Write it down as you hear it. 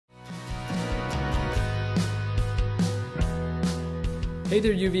Hey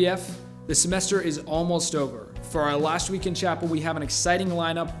there, UVF. The semester is almost over. For our last week in chapel, we have an exciting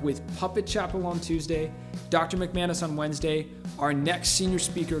lineup with Puppet Chapel on Tuesday, Dr. McManus on Wednesday, our next senior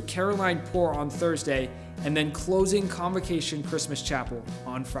speaker, Caroline Poor, on Thursday, and then closing Convocation Christmas Chapel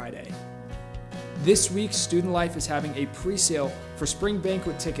on Friday. This week, Student Life is having a pre-sale for spring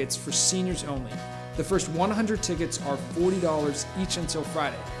banquet tickets for seniors only. The first 100 tickets are $40 each until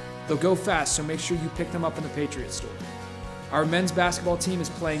Friday. They'll go fast, so make sure you pick them up in the Patriot store. Our men's basketball team is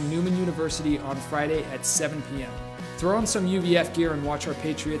playing Neumann University on Friday at 7 p.m. Throw on some UVF gear and watch our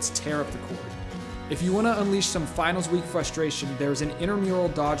Patriots tear up the court. If you want to unleash some finals week frustration, there's an Intramural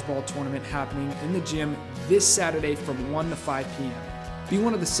Dodgeball tournament happening in the gym this Saturday from 1 to 5 p.m. Be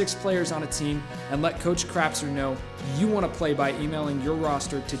one of the 6 players on a team and let Coach Crapser know you want to play by emailing your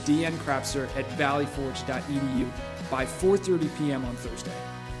roster to dncrapser@valleyforge.edu by 4:30 p.m. on Thursday.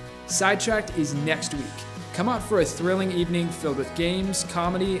 Sidetracked is next week. Come out for a thrilling evening filled with games,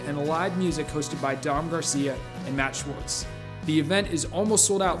 comedy, and live music hosted by Dom Garcia and Matt Schwartz. The event is almost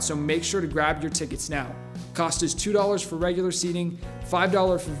sold out, so make sure to grab your tickets now. Cost is $2 for regular seating,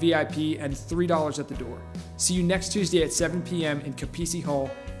 $5 for VIP, and $3 at the door. See you next Tuesday at 7 p.m. in Capisi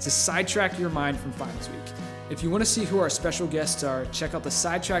Hall to sidetrack your mind from finals week. If you want to see who our special guests are, check out the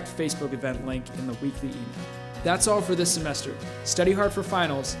Sidetracked Facebook event link in the weekly email. That's all for this semester. Study hard for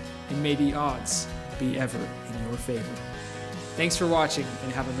finals, and may the odds be ever in your favor. Thanks for watching,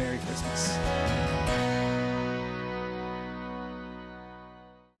 and have a Merry Christmas.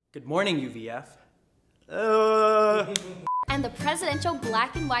 Good morning, UVF. And the Presidential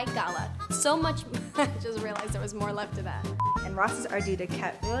Black and White Gala. So much, I just realized there was more left to that. And Rosses are due to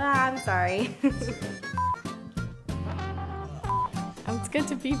I'm sorry. It's good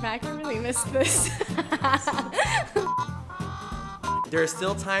to be back. I really missed this. There is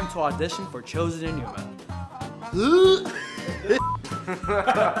still time to audition for Chosen in Neumann.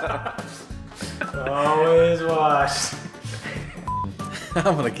 Always washed.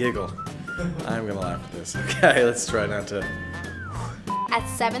 I'm gonna giggle. I'm gonna laugh at this. Okay, let's try not to. At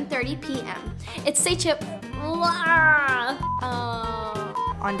 7:30 p.m. It's Say Chip.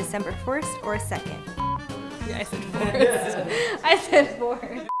 On December 1st or 2nd. Yeah, I said 4th. I said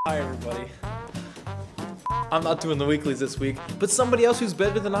 4th. Hi, everybody. I'm not doing the weeklies this week, but somebody else who's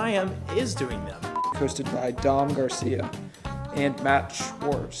better than I am is doing them. Hosted by Dom Garcia and Matt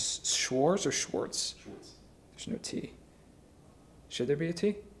Schwartz. Schwartz or Schwartz? Schwartz. There's no T. Should there be a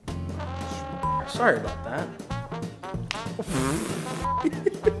T? Sorry about that. Thanks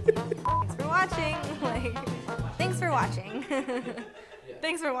for watching. Thanks for watching.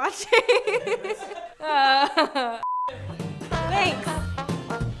 Thanks for watching. Thanks.